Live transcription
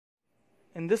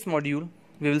In this module,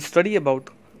 we will study about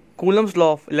Coulomb's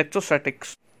law of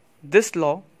electrostatics. This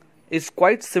law is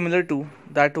quite similar to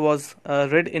that was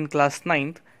read in class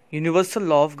 9th, universal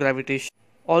law of gravitation.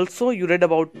 Also, you read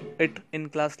about it in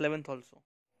class 11th also.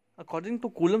 According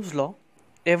to Coulomb's law,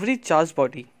 every charged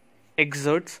body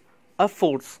exerts a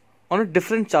force on a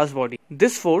different charged body.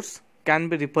 This force can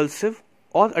be repulsive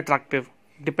or attractive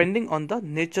depending on the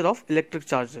nature of electric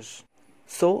charges.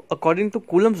 So, according to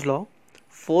Coulomb's law,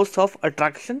 force of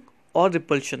attraction or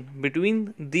repulsion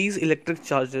between these electric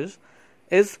charges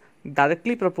is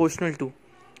directly proportional to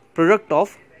product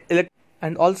of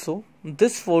and also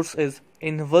this force is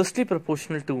inversely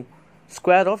proportional to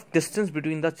square of distance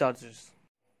between the charges.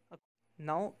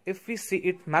 Now if we see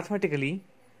it mathematically,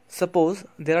 suppose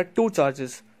there are two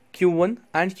charges q1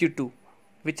 and q2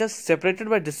 which are separated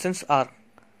by distance r.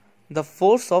 The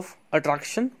force of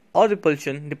attraction or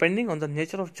repulsion depending on the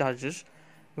nature of charges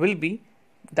will be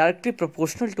directly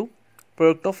proportional to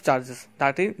product of charges.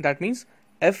 That means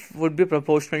F would be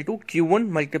proportional to q1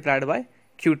 multiplied by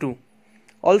q2.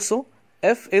 Also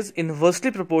F is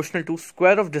inversely proportional to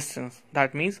square of distance.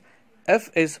 That means F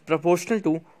is proportional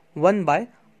to 1 by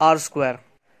r square.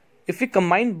 If we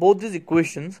combine both these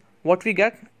equations, what we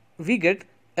get? We get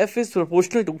F is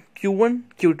proportional to q1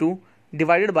 q2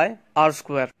 divided by r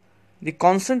square. The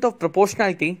constant of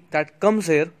proportionality that comes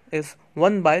here is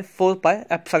 1 by 4 pi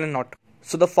epsilon naught.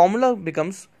 So the formula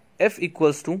becomes F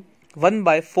equals to 1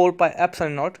 by 4 pi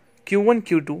epsilon naught q1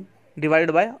 q2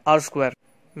 divided by r square,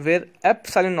 where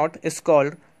epsilon naught is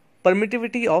called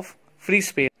permittivity of free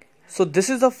space. So this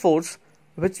is the force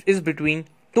which is between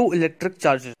two electric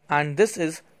charges, and this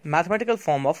is mathematical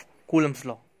form of Coulomb's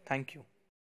law. Thank you.